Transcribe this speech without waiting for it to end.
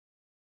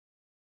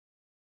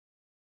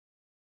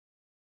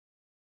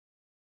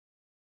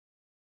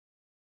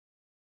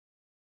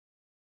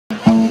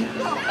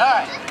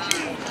right.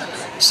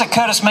 It's a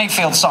Curtis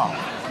Mayfield song.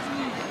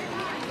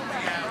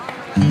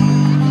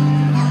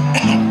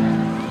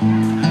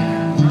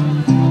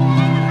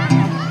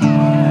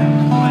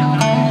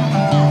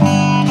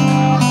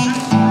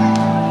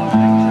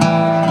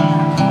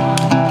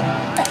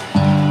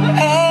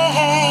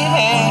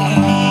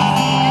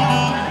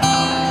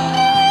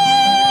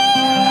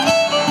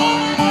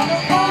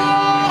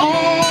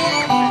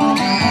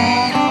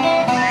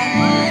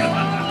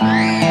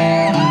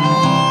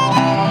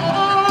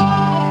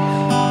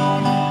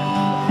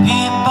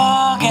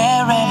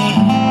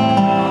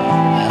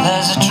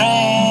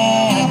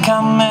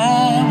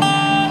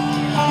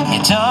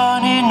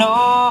 Don't need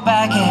no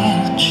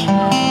baggage,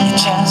 you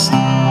just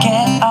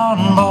get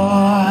on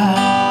board.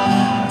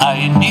 All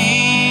you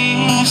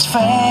need is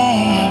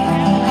faith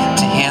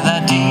to hear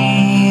the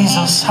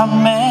diesels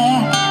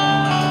humming.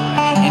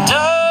 You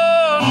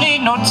don't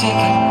need no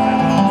ticket,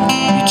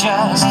 you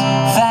just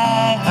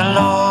thank the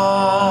Lord.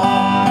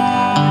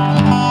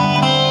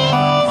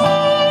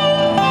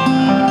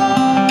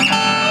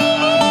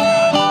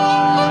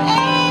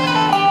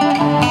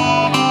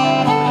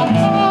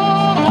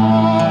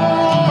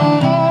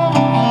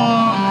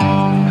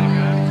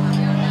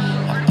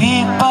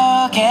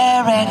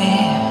 Get ready,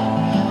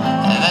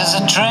 there's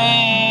a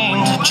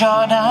train to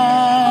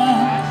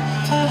Jordan,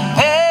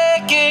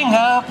 picking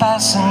up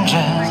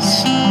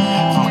passengers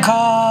from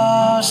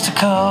coast to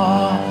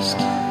coast.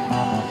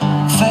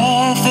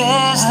 Faith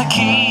is the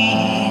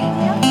key,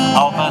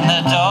 open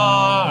the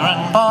door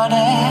and board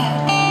it.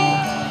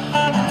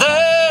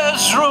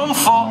 There's room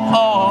for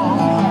all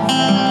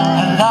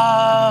I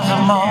love the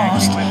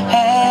most.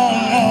 Hey,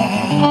 hey.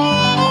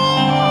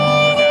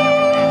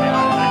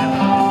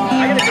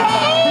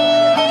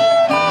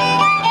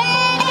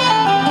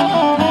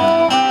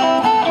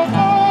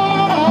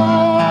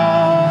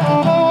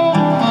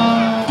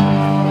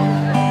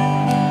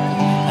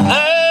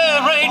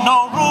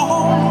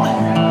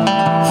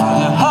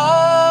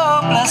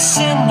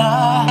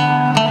 Sinner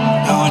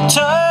who would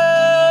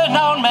turn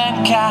on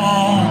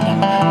mankind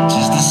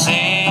just to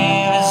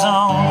save his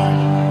own.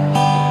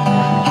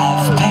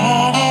 Have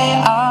pity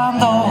on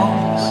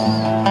those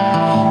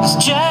whose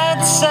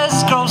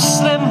chances grow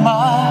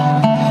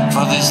slimmer,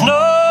 for there's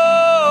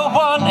no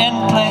one in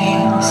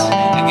place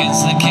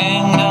against the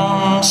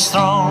kingdom's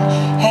throne.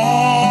 Hey.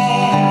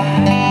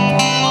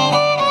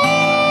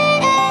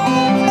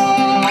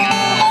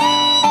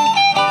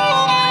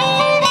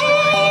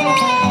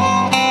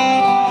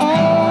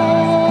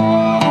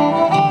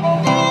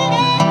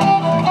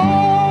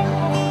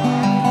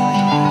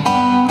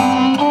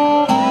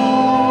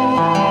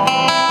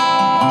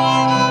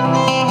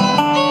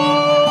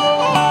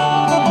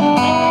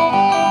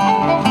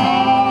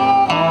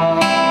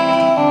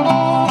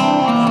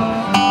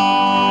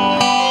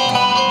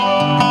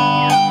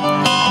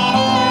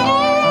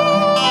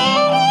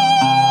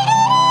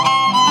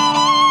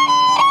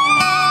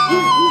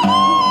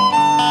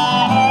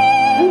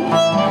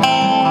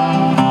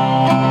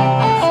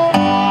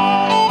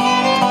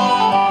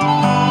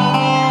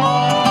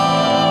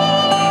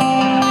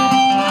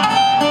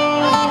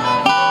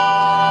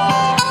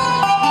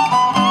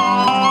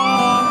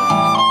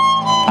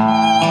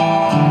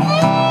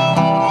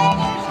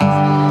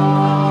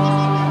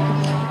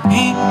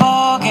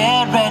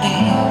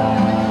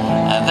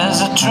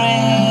 There's a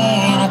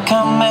train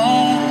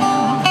a-coming.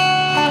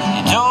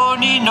 You don't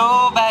need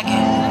no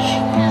baggage,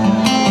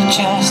 you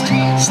just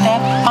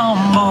step on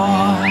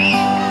board.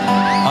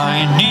 All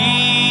you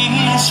need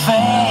is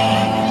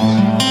faith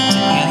to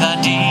hear the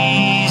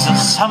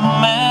diesels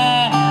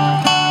humming.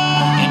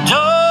 You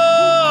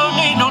don't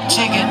need no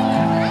ticket,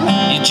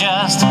 you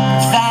just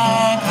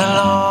thank the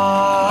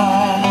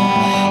Lord.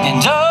 You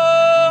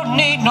don't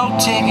need no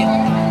ticket,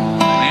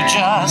 you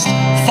just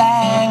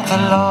thank the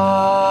Lord.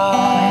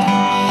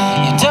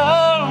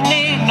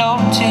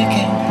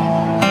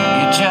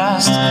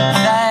 Just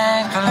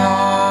thank the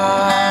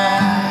Lord.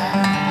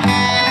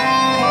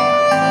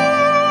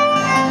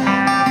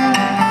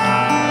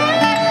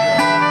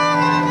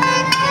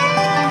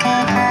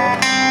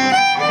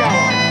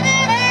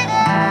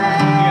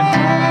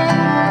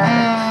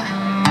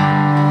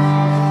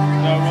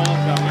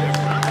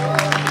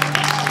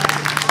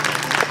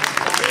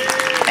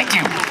 Thank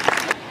you.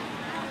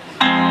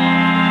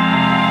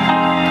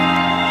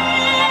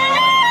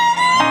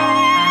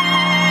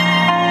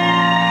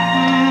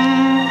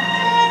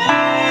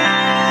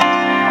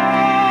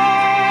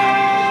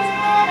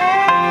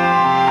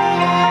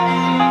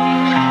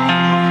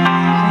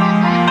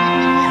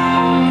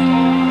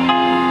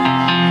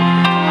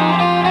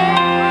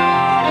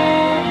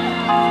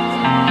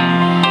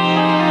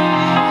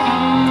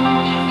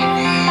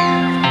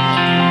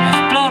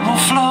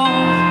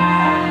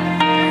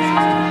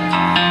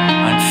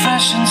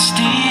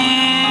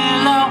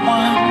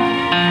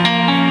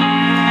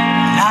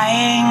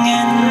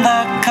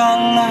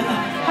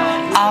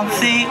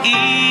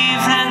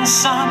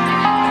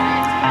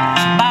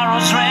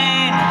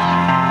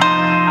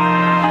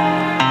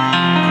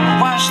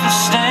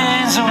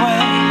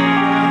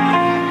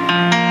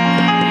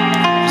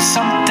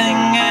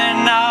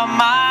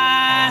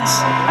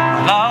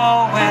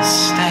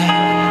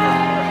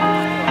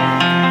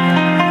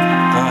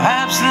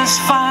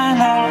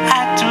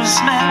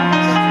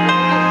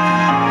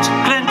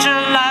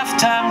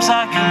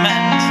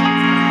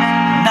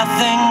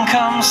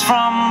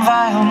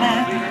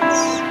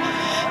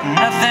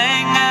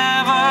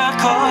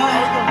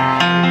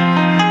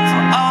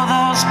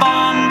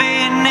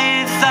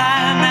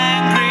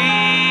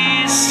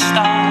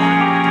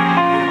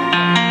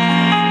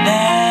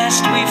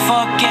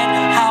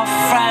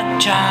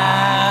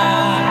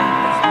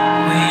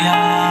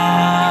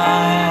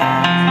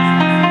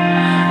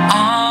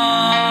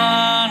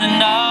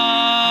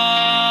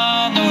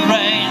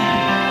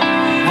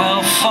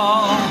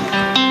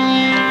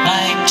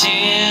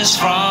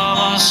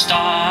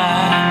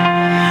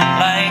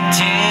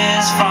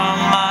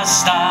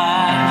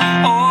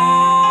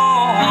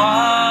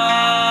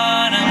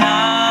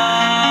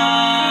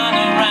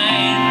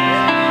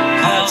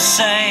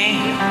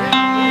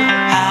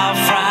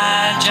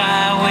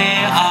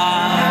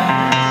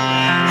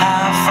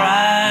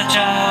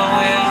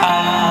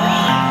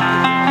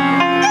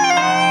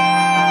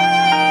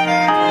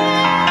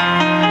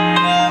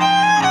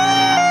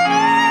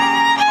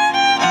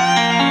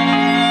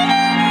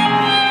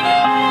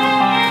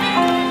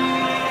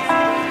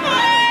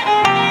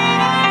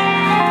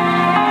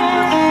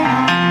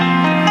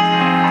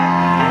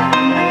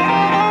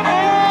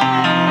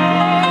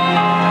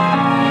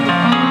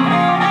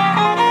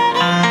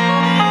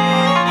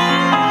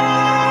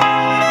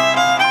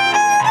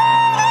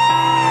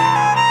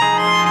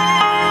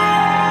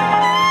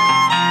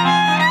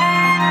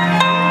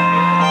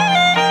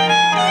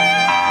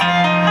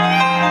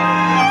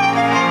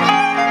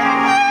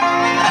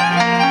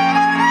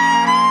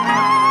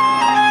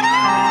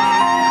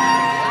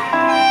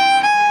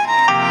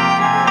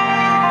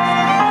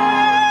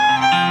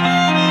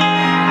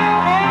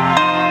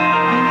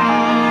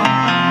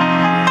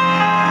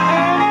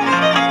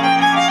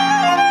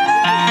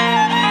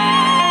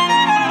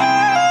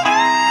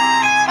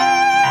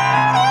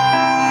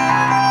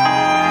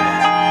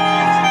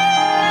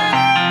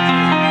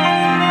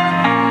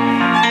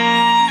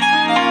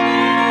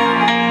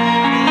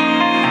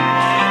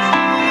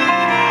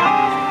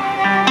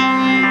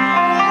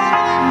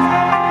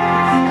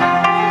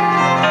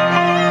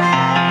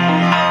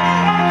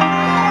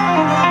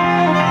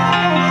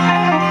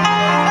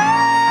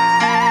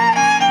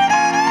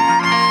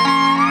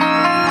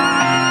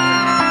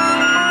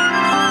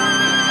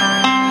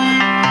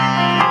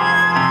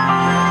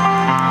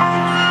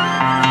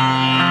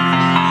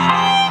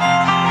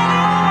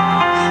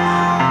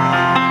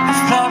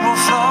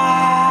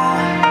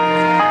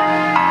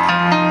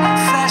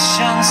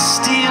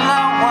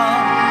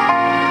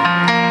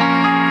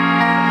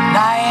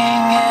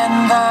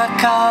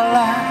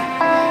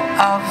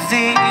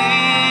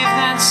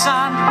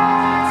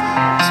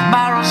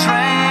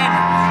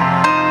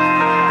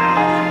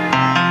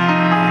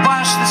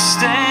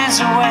 stays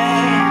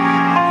away.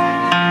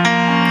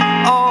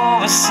 Oh,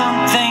 it's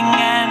something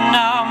in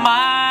our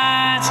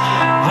minds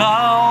will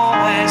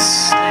always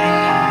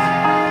stay.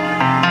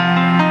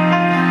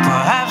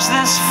 Perhaps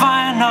this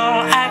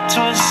final act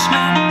was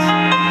meant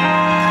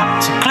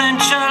to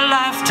clinch a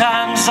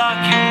lifetime's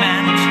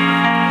argument.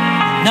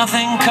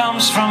 Nothing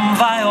comes from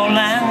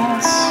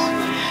violence,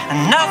 and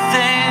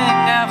nothing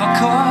ever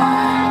could.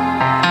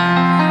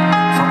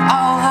 For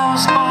all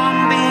those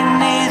born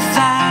beneath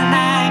an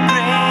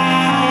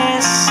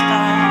angry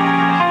star,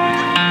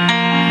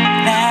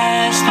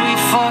 lest we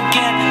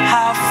forget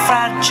how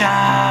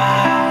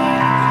fragile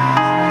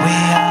we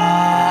are.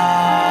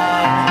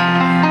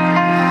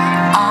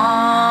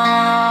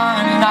 On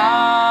and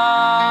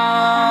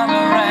on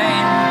the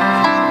rain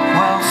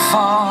will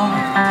fall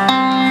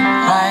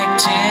like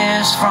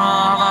tears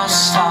from a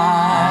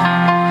star,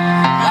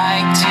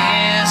 like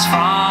tears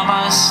from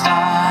a star.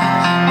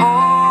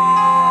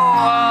 Oh,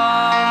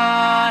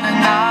 on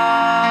and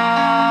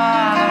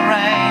on the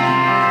rain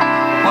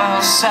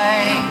will say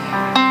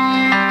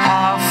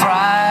how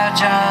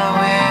fragile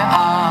we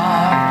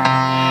are,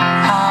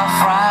 how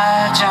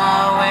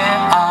fragile we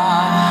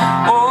are.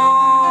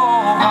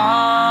 Oh,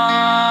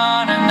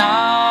 on and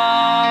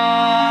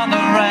on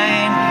the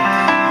rain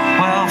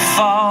will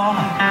fall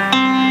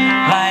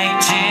like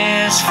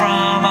tears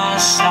from a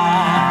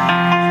star,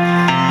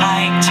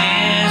 like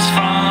tears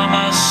from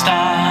a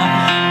star.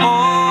 Oh,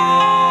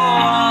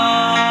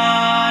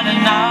 on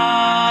and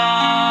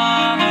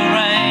on the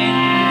rain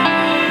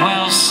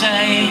will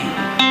say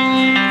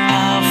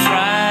how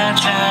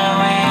fragile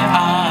we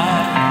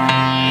are,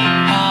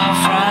 how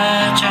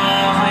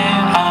fragile we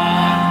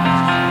are,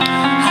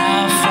 how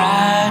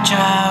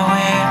fragile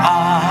we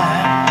are,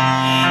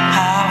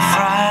 how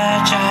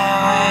fragile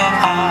we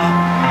are.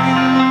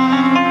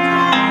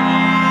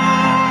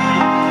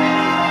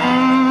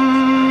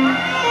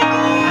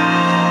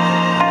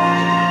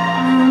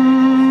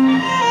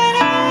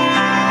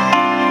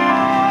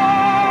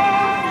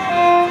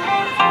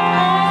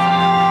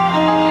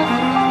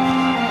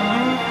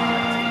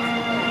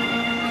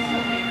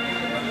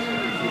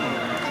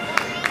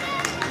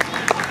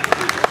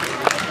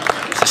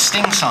 It's a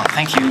Sting song,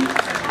 thank you.